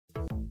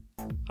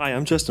Hi,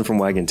 I'm Justin from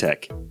Wagan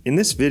Tech. In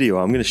this video,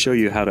 I'm going to show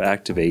you how to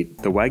activate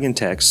the Wagan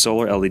Tech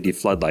solar LED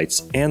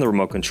floodlights and the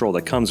remote control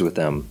that comes with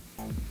them.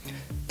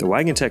 The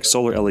Wagan Tech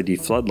solar LED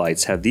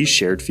floodlights have these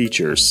shared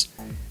features.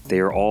 They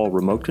are all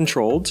remote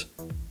controlled,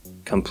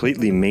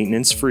 completely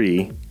maintenance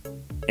free,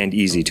 and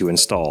easy to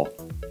install.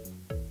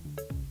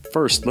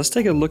 First, let's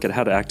take a look at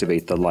how to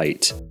activate the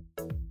light.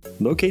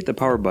 Locate the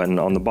power button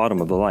on the bottom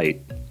of the light.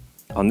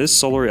 On this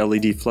solar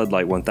LED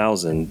Floodlight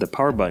 1000, the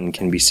power button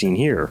can be seen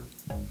here.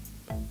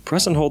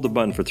 Press and hold the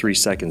button for 3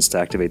 seconds to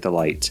activate the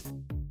light.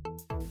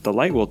 The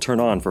light will turn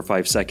on for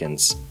 5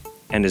 seconds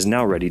and is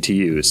now ready to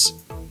use.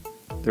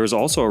 There is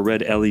also a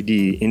red LED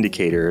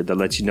indicator that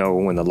lets you know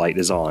when the light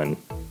is on.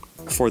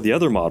 For the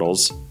other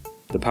models,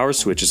 the power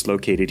switch is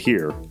located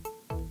here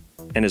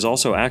and is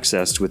also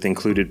accessed with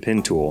included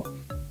pin tool.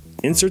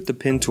 Insert the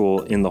pin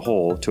tool in the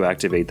hole to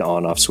activate the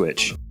on-off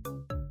switch.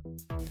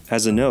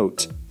 As a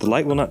note, the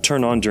light will not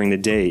turn on during the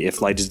day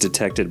if light is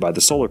detected by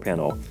the solar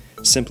panel.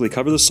 Simply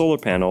cover the solar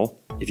panel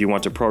if you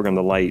want to program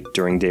the light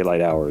during daylight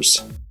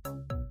hours.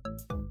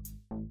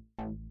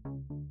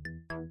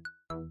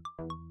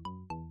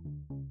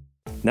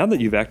 Now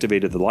that you've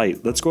activated the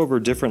light, let's go over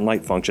different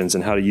light functions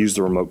and how to use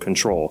the remote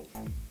control.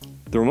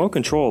 The remote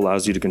control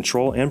allows you to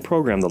control and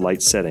program the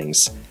light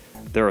settings.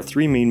 There are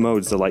 3 main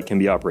modes the light can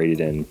be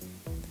operated in.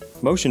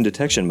 Motion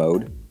detection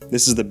mode.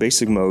 This is the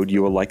basic mode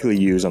you will likely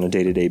use on a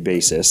day-to-day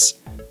basis.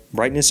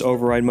 Brightness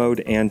override mode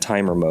and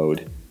timer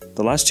mode.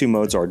 The last 2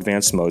 modes are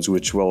advanced modes,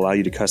 which will allow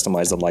you to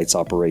customize the light's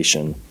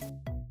operation.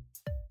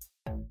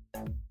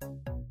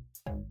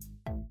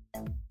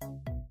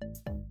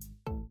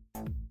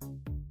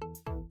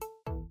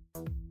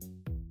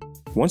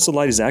 Once the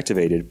light is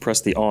activated, press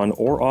the on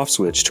or off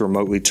switch to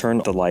remotely turn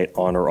the light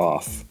on or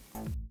off.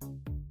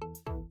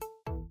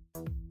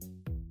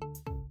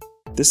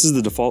 This is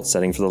the default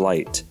setting for the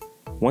light.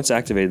 Once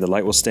activated, the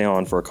light will stay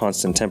on for a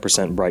constant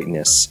 10%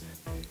 brightness.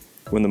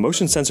 When the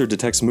motion sensor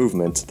detects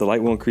movement, the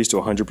light will increase to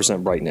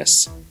 100%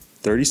 brightness.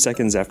 30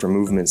 seconds after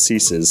movement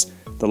ceases,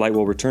 the light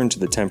will return to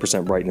the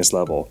 10% brightness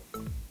level.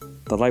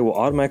 The light will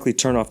automatically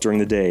turn off during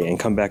the day and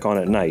come back on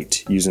at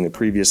night using the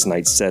previous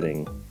night's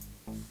setting.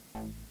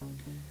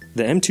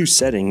 The M2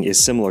 setting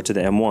is similar to the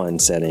M1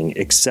 setting,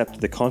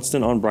 except the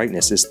constant on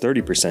brightness is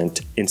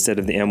 30% instead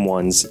of the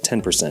M1's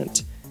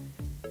 10%.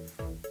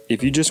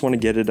 If you just want to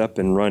get it up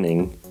and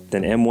running,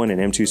 then M1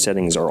 and M2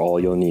 settings are all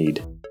you'll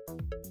need.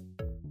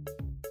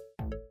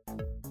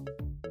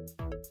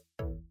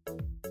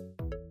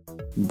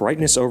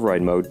 Brightness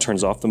override mode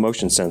turns off the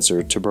motion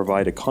sensor to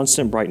provide a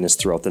constant brightness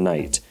throughout the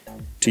night.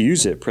 To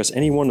use it, press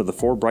any one of the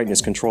 4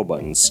 brightness control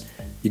buttons.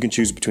 You can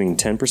choose between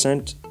 10%,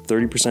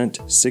 30%,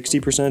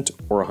 60%,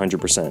 or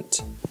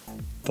 100%.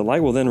 The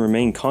light will then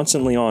remain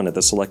constantly on at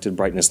the selected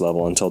brightness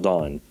level until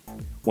dawn.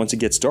 Once it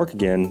gets dark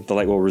again, the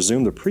light will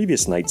resume the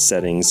previous night's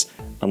settings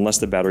unless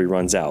the battery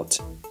runs out.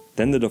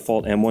 Then the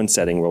default M1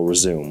 setting will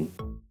resume.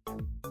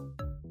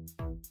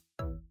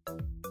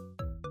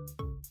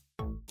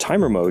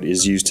 Timer mode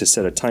is used to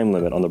set a time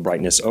limit on the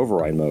brightness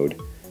override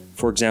mode.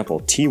 For example,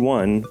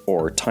 T1,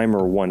 or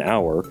timer 1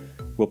 hour,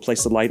 will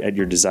place the light at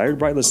your desired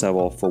brightness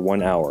level for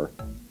 1 hour,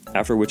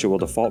 after which it will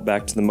default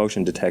back to the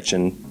motion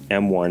detection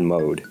M1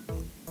 mode.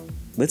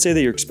 Let's say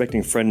that you're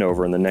expecting a friend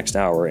over in the next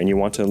hour and you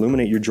want to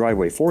illuminate your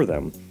driveway for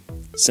them.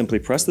 Simply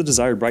press the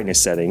desired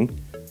brightness setting,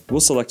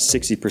 we'll select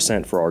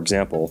 60% for our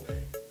example,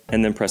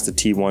 and then press the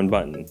T1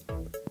 button.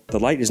 The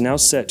light is now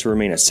set to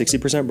remain at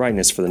 60%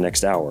 brightness for the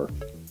next hour.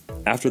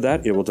 After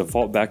that, it will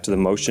default back to the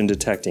motion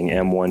detecting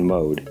M1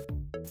 mode.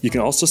 You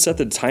can also set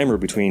the timer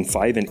between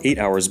 5 and 8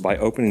 hours by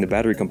opening the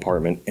battery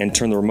compartment and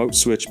turn the remote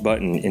switch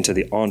button into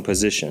the on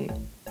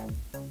position.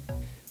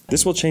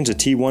 This will change the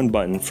T1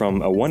 button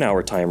from a 1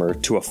 hour timer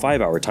to a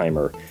 5 hour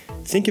timer.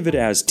 Think of it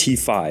as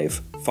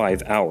T5,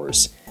 5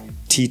 hours.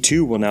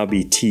 T2 will now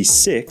be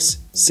T6,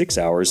 6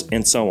 hours,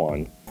 and so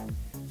on.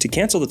 To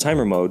cancel the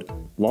timer mode,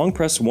 long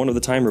press one of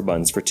the timer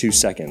buttons for 2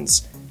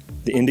 seconds.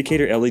 The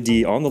indicator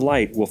LED on the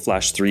light will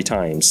flash 3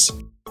 times.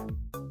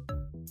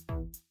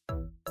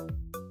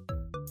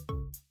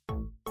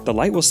 The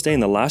light will stay in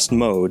the last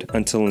mode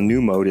until a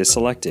new mode is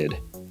selected.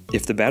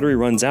 If the battery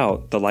runs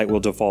out, the light will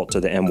default to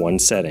the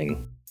M1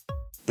 setting.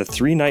 The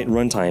 3-night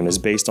runtime is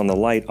based on the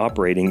light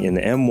operating in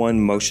the M1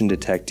 motion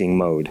detecting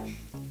mode.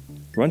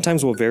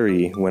 Runtimes will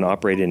vary when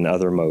operated in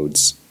other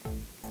modes.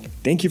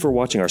 Thank you for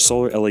watching our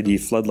solar LED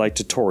floodlight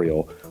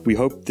tutorial. We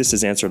hope this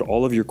has answered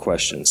all of your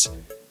questions.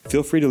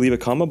 Feel free to leave a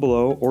comment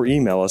below or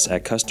email us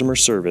at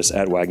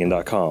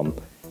customerservice@wagan.com.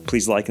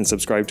 Please like and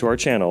subscribe to our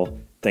channel.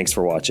 Thanks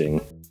for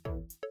watching.